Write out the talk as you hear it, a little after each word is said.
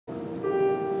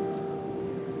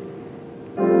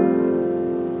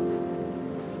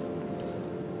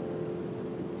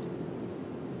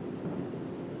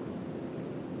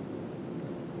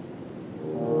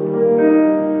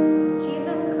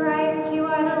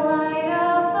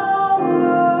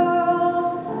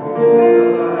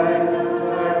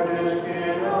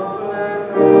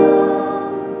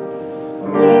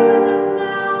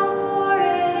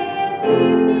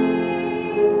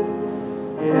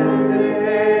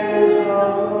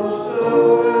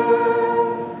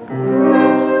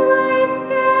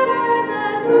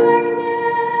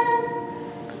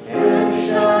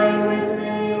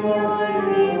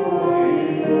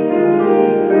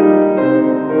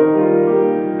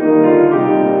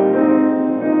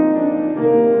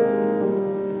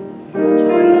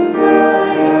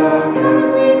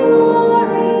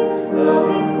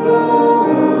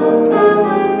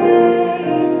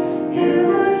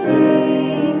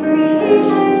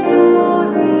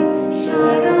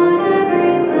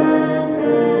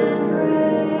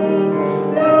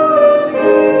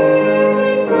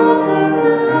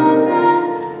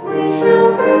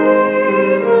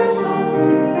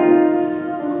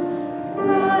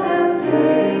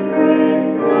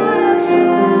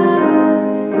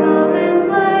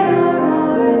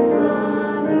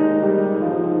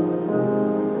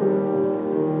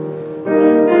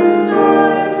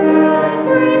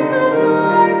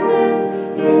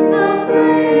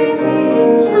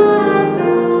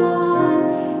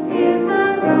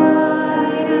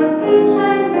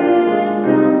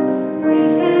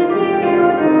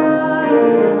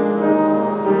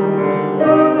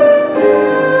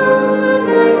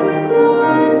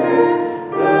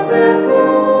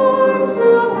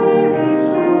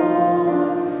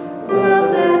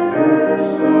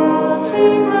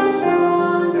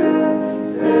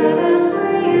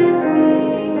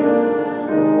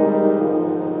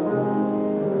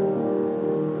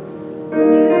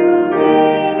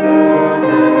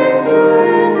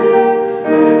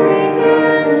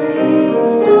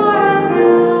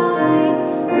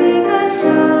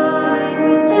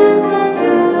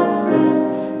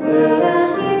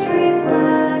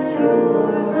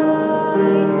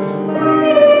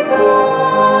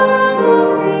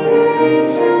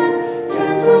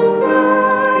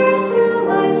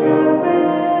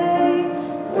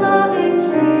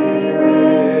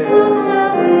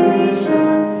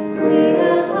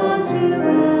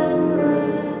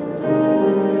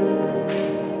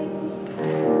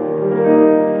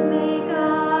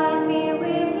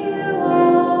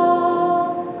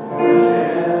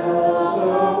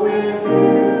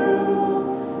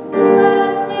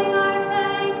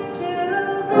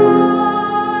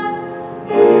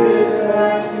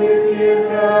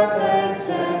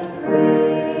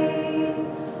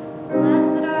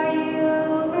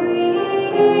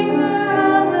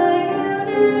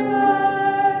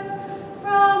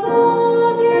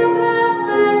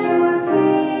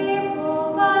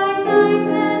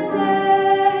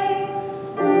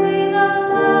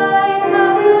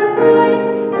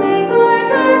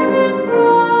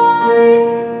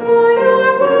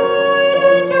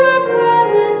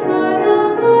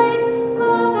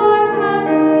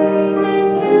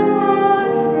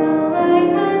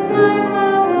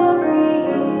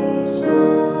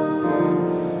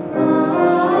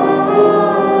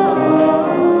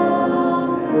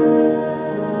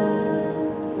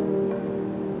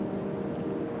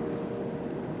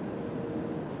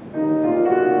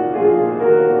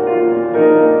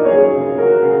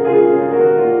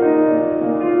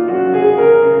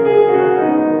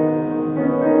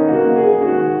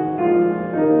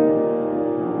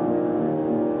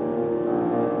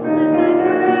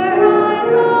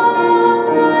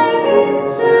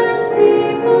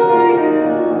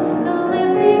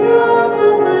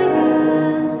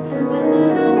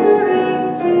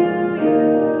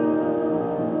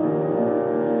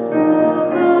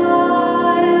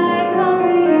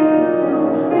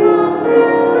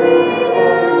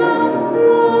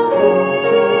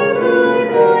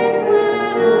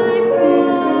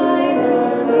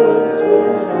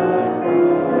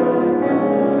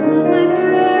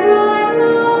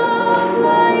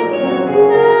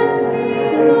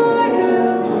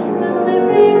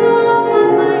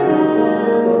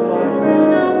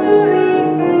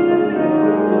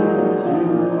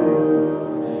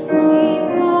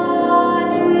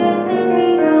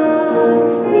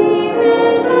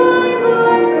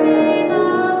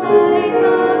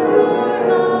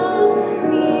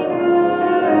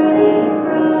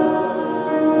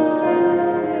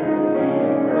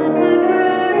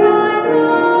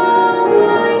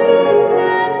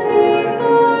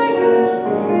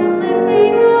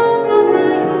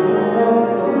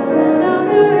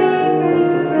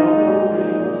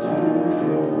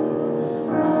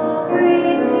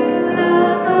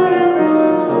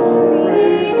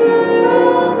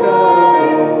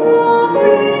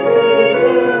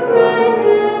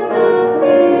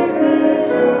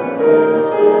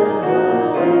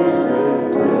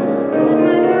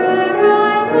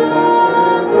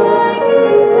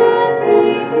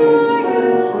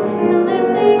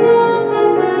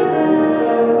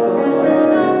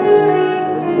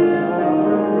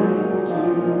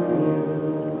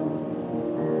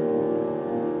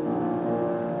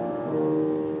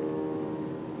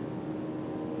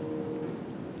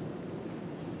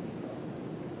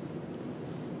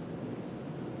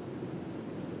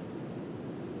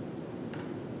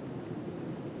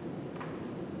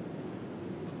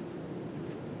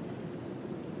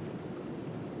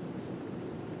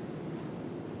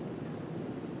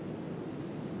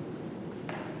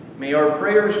May our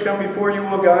prayers come before you,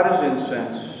 O God, as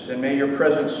incense, and may your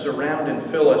presence surround and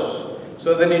fill us,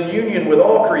 so that in union with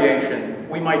all creation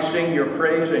we might sing your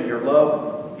praise and your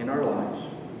love in our lives.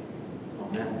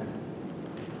 Amen.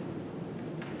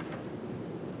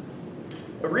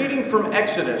 A reading from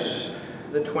Exodus,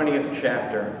 the 20th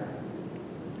chapter.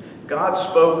 God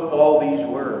spoke all these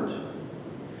words.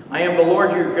 I am the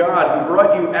Lord your God, who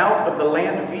brought you out of the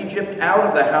land of Egypt, out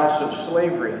of the house of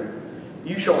slavery.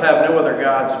 You shall have no other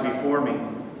gods before me.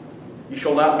 You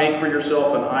shall not make for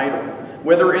yourself an idol,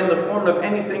 whether in the form of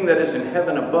anything that is in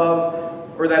heaven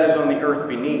above, or that is on the earth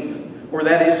beneath, or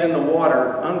that is in the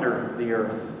water under the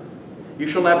earth. You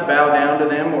shall not bow down to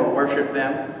them or worship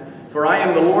them, for I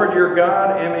am the Lord your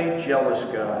God, am a jealous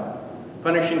God,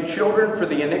 punishing children for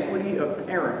the iniquity of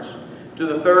parents, to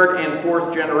the third and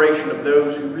fourth generation of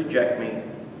those who reject me,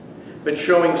 but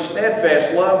showing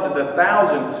steadfast love to the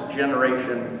thousandth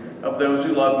generation of those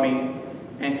who love me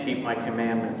and keep my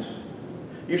commandments.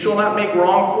 You shall not make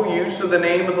wrongful use of the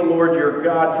name of the Lord your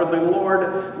God, for the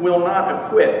Lord will not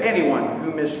acquit anyone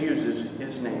who misuses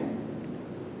his name.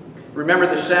 Remember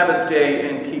the Sabbath day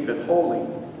and keep it holy.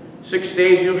 6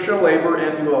 days you shall labor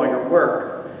and do all your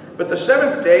work, but the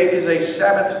seventh day is a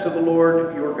Sabbath to the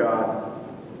Lord your God.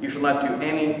 You shall not do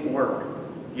any work,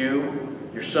 you,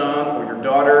 your son or your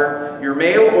daughter, your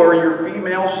male or your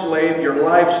female slave, your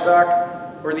livestock,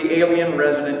 or the alien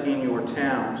resident in your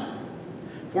towns.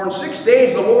 For in 6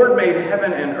 days the Lord made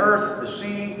heaven and earth, the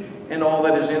sea, and all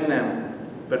that is in them,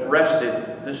 but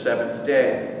rested the seventh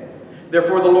day.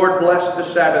 Therefore the Lord blessed the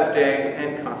Sabbath day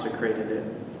and consecrated it.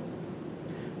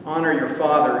 Honor your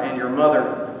father and your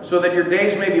mother, so that your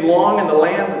days may be long in the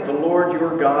land that the Lord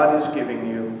your God is giving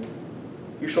you.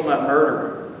 You shall not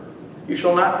murder. You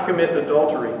shall not commit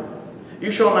adultery.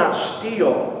 You shall not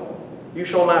steal. You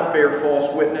shall not bear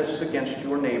false witness against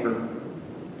your neighbor.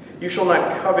 You shall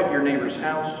not covet your neighbor's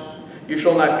house. You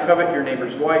shall not covet your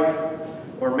neighbor's wife,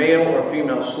 or male or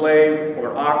female slave,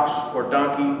 or ox or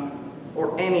donkey,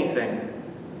 or anything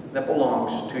that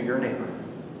belongs to your neighbor.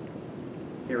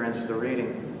 Here ends the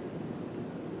reading.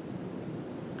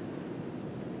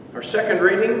 Our second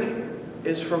reading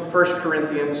is from 1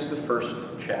 Corinthians, the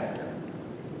 1st chapter.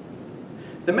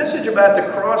 The message about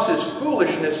the cross is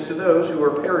foolishness to those who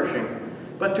are perishing,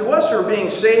 but to us who are being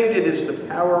saved it is the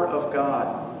power of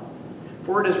God.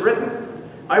 For it is written,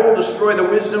 I will destroy the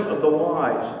wisdom of the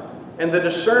wise, and the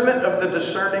discernment of the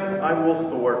discerning I will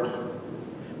thwart.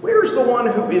 Where is the one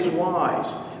who is wise?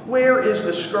 Where is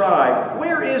the scribe?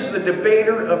 Where is the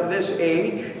debater of this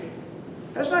age?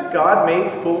 Has not God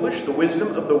made foolish the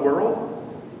wisdom of the world?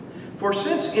 For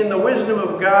since in the wisdom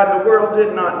of God the world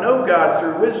did not know God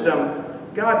through wisdom,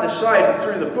 God decided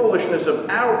through the foolishness of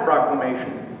our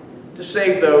proclamation to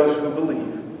save those who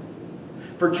believe.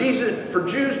 For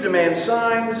Jews demand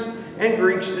signs and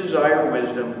Greeks desire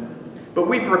wisdom, but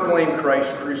we proclaim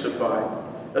Christ crucified,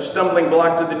 a stumbling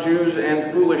block to the Jews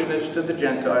and foolishness to the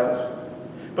Gentiles.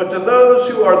 But to those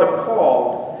who are the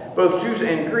called, both Jews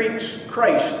and Greeks,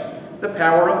 Christ, the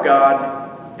power of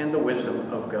God and the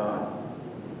wisdom of God.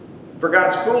 For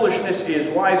God's foolishness is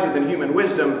wiser than human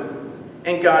wisdom,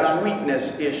 and God's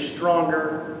weakness is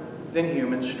stronger than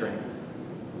human strength.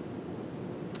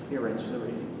 Here ends the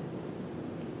reading.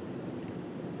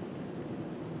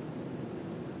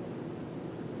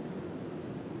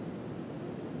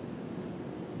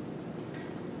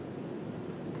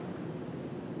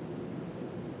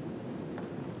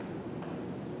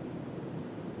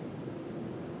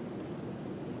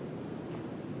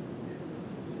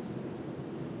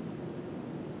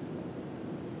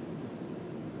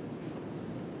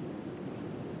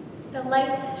 The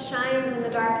light shines in the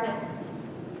darkness,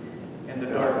 and the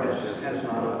darkness has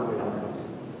not overcome it.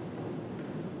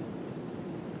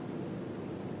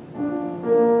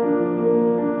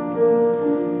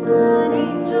 An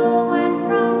angel went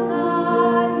from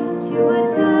God to a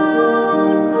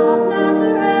town called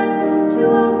Nazareth, to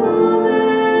a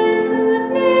woman whose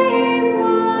name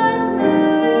was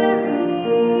Mary.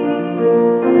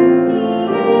 The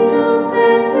angel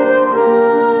said to her,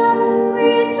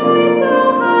 Rejoice, O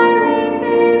highly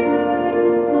favored,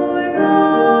 for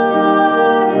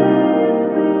God is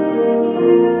with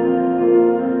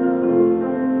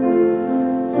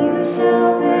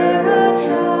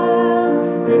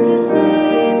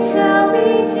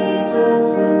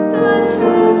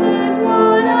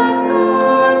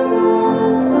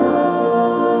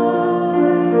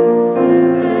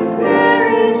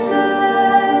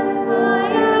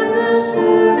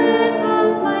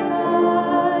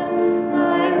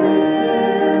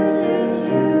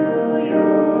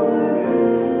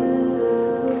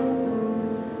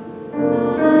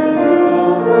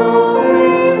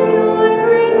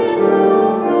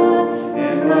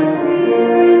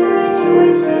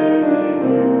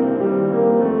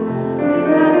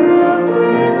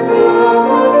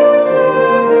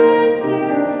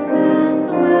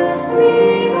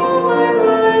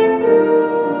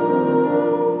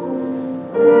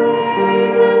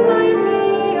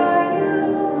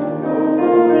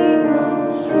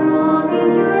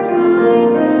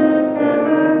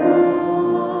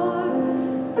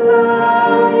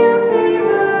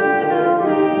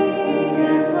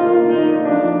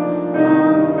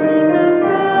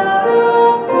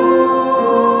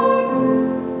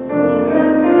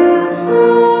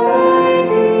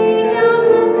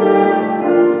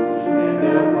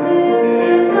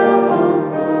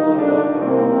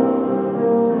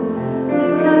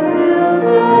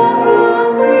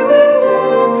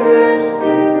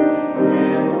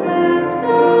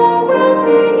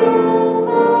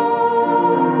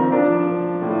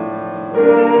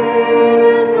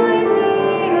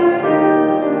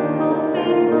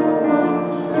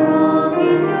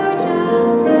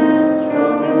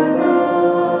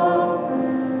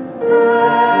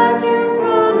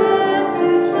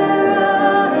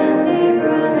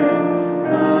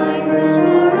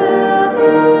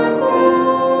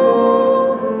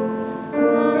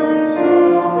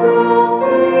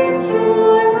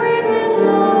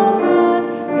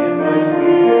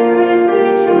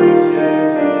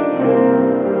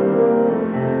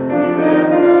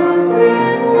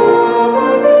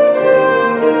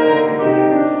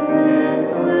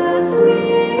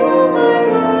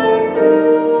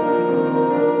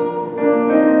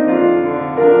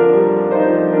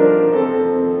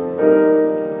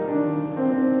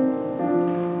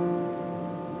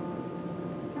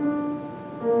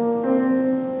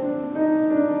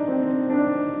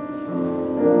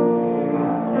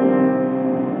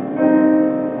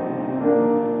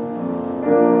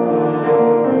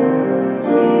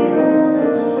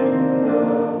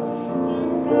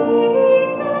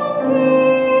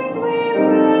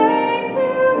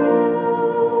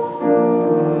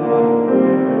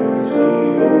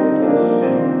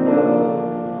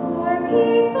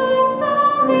peace and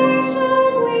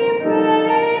salvation we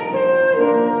pray to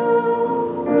you.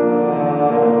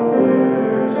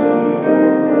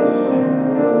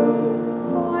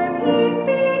 For peace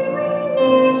between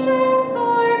nations,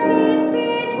 for peace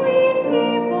between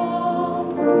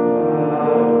peoples.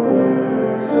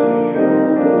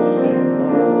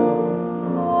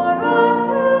 For us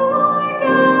who are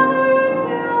gathered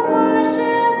to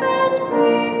worship and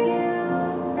praise you.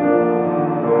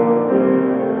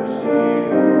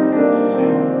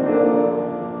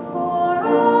 For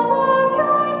all of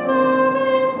your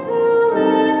servants who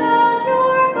live out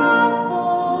your gospel.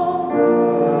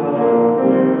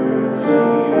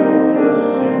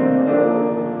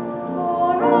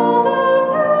 For all those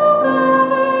who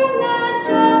govern, that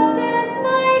justice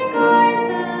might guide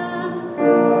them.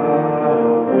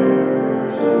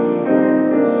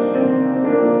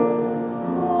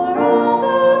 For all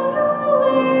those who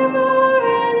labor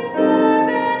in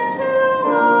service to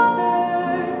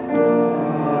others.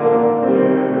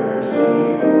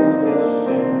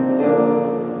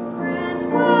 Grant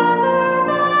weather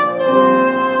that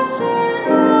nourishes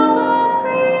all of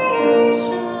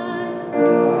creation.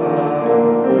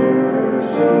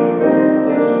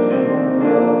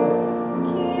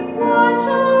 Keep watch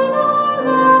on our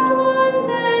loved ones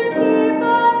and keep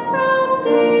us from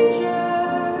danger.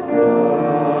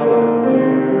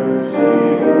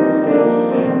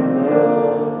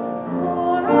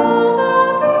 For all the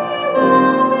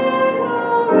beloved who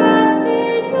rest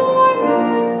in your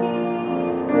mercy.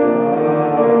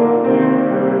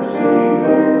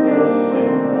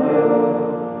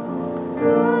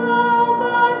 Help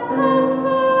us,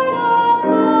 comfort us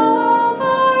all of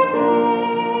our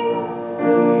days.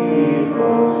 Keep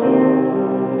our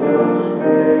souls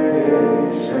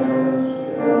gracious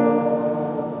God.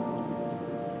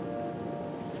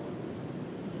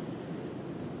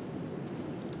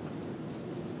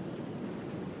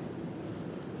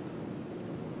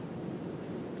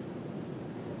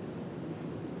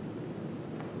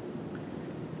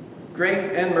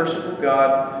 Great and merciful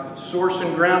God, source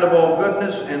and ground of all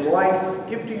goodness and life,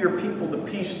 give to your people the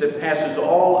peace that passes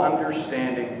all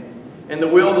understanding and the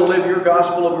will to live your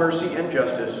gospel of mercy and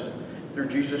justice through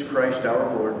Jesus Christ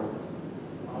our Lord.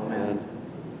 Amen.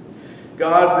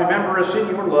 God, remember us in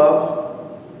your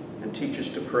love and teach us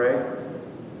to pray.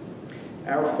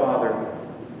 Our Father,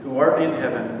 who art in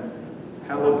heaven,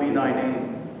 hallowed be thy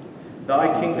name.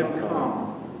 Thy kingdom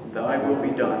come, thy will be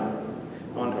done,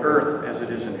 on earth as it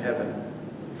is in heaven.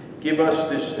 Give us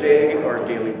this day our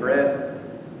daily bread,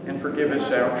 and forgive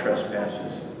us our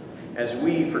trespasses, as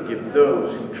we forgive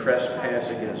those who trespass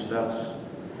against us.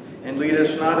 And lead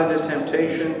us not into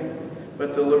temptation,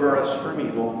 but deliver us from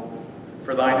evil.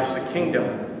 For thine is the kingdom,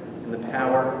 and the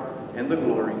power, and the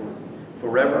glory,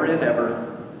 forever and ever.